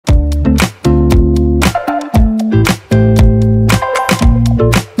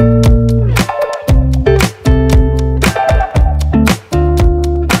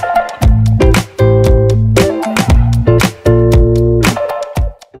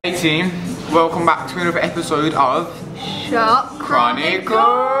Hey team, welcome back to another episode of Shop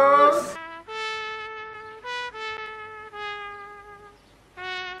Chronicles.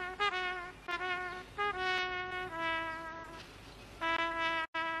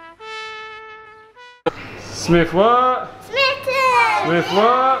 Smith what? Smitten. Smith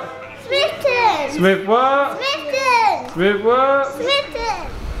what? Smitten. Smith what? Smitten. Smith what? Smitten.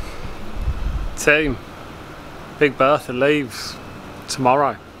 Team, Big Bertha leaves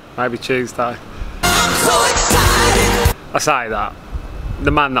tomorrow, maybe Tuesday. I say that,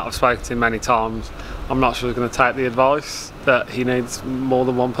 the man that I've spoken to many times, I'm not sure he's going to take the advice that he needs more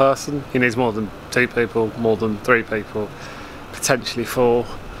than one person. He needs more than 2 people, more than 3 people, potentially 4.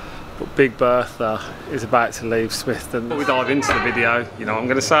 But Big Bertha is about to leave Smithton. Before we dive into the video, you know what I'm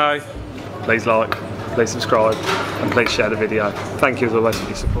going to say? Please like, please subscribe, and please share the video. Thank you as always for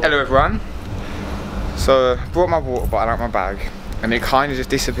your support. Hello everyone. So I brought my water bottle out of my bag and it kind of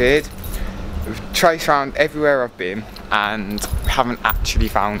just disappeared. We've traced around everywhere I've been and haven't actually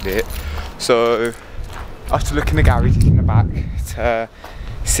found it. So I have to look in the garage in the back to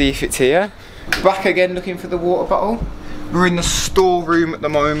see if it's here. Back again looking for the water bottle. We're in the storeroom at the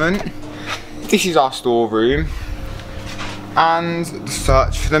moment. This is our storeroom. And the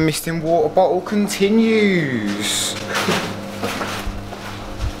search for the missing water bottle continues.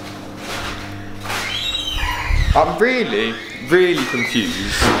 I'm really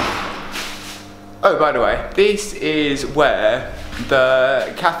confused. Oh, by the way, this is where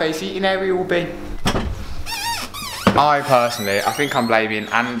the cafe seating area will be. I think I'm blaming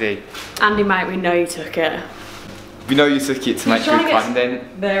Andy. Andy, mate, we know you took it. We know you took it to make good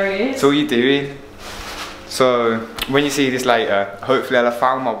content. There he is. That's all you're doing. So, when you see this later, hopefully I'll have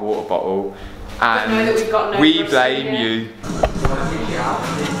found my water bottle and we blame you.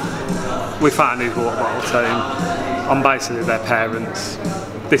 We found his water bottle team. I'm basically their parents.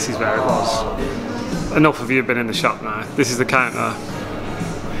 This is where it was. Enough of you have been in the shop now. This is the counter.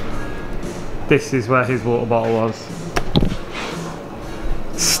 This is where his water bottle was.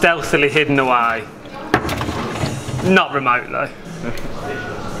 Stealthily hidden away. Not remotely.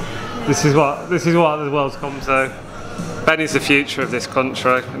 This is what the world's come to. Benny's the future of this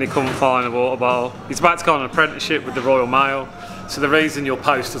country and he couldn't find a water bottle. He's about to go on an apprenticeship with the Royal Mail. So the reason your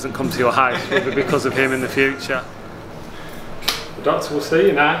post doesn't come to your house will be because of him in the future. The doctor will see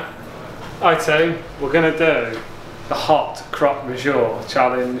you now. Hi team, we're going to do the hot croque monsieur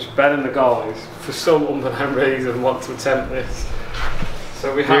challenge. Ben and the guys, for some unknown reason, want to attempt this.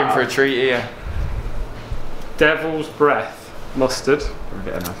 So we You're in have for a treat here. Devil's Breath mustard.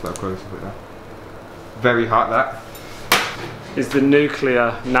 Get a nice little close up with that. Very hot, that. Is the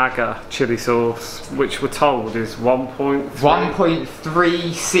nuclear Naga chili sauce, which we're told is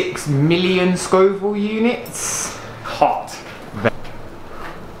 1.36 million Scoville units. Hot.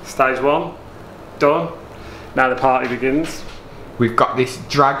 Stage 1 done. Now the party begins. We've got this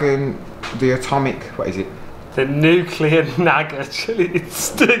dragon, the atomic, what is it? The nuclear Naga chili, it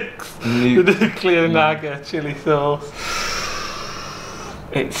stinks. The nuclear Naga chili sauce.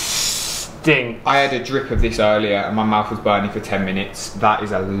 It stinks. I had a drip of this earlier and my mouth was burning for 10 minutes. That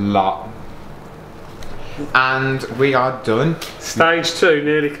is a lot. And we are done. Stage 2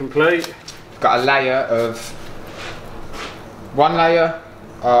 nearly complete. Got a layer of, 1 layer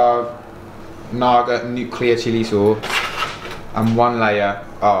of Naga nuclear chili sauce and 1 layer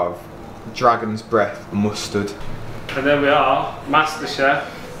of Dragon's Breath mustard. And then we are, Master Chef,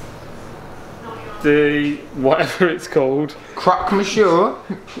 the whatever it's called. Croque monsieur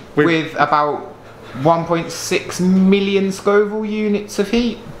with about 1.6 million Scoville units of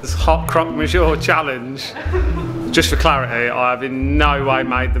heat. This hot croque monsieur challenge. Just for clarity, I have in no way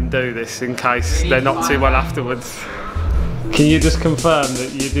made them do this in case they're not too well afterwards. Can you just confirm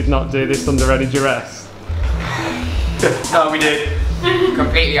that you did not do this under any duress? No, we did.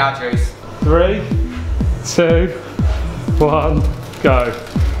 Completely our choice. 3, 2, 1, go.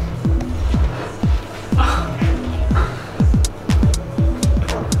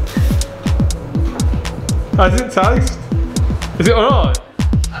 How does it taste? Is it alright?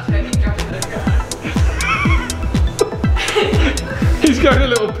 He's going a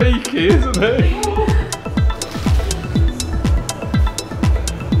little peaky, isn't he?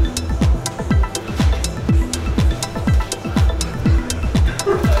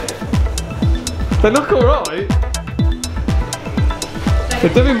 They look alright.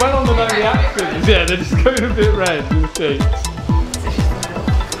 They're doing well on the no reactions. Yeah, they're just going a bit red in the cheeks.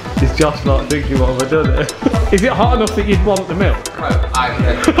 Is Josh not thinking, what have I done here? Is it hot enough that you'd want the milk? Well, I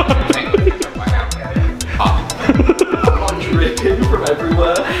think it's right now. Hot. I'm dripping from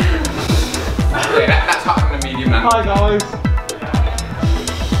everywhere. Yeah, that's hot on the medium now. Hi guys.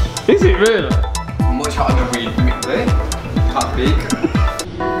 Is it really? Much hotter than we there. Can't peek.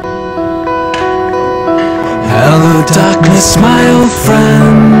 Hello darkness, my old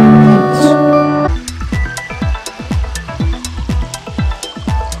friend.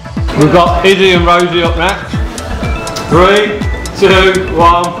 We've got Izzy and Rosie up next. 3, 2,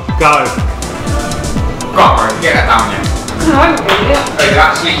 1, go. Go on, Rosie, get that down here. They're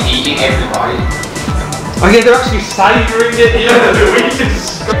actually eating every bite. Oh yeah, they're actually savouring it. Yeah, we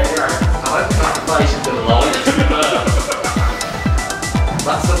just. I like that face of delight.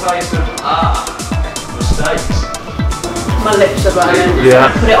 That's the face of mistakes. My lips are burning.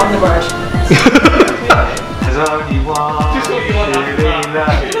 Yeah. Put it on the brush. There's only one. Just what you want after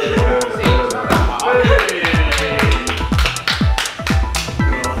that.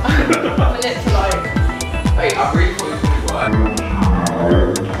 My lips are like. Hey, I really thought it was going to work.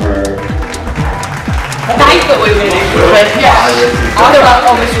 I thought we were going to do the best. Yeah. I feel like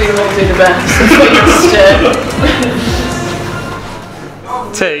obviously we will do the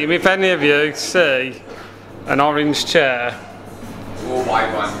best. Team, if any of you see an orange chair Or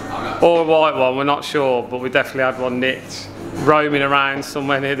white one. or a white one, we're not sure, but we definitely had one nicked roaming around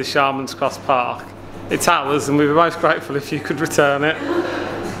somewhere near the Sharman's Cross Park. It's ours and we'd be most grateful if you could return it.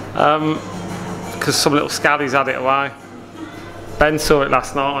 Because some little scallies had it away. Ben saw it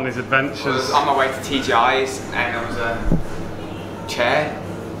last night on his I adventures. was on my way to TGI's and there was a chair.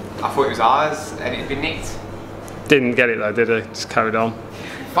 I thought it was ours and it had been nicked. Didn't get it though, did he? Just carried on.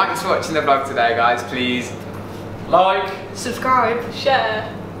 Thanks for watching the vlog today, guys. Please like, subscribe,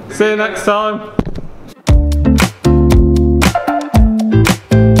 share. See you next time.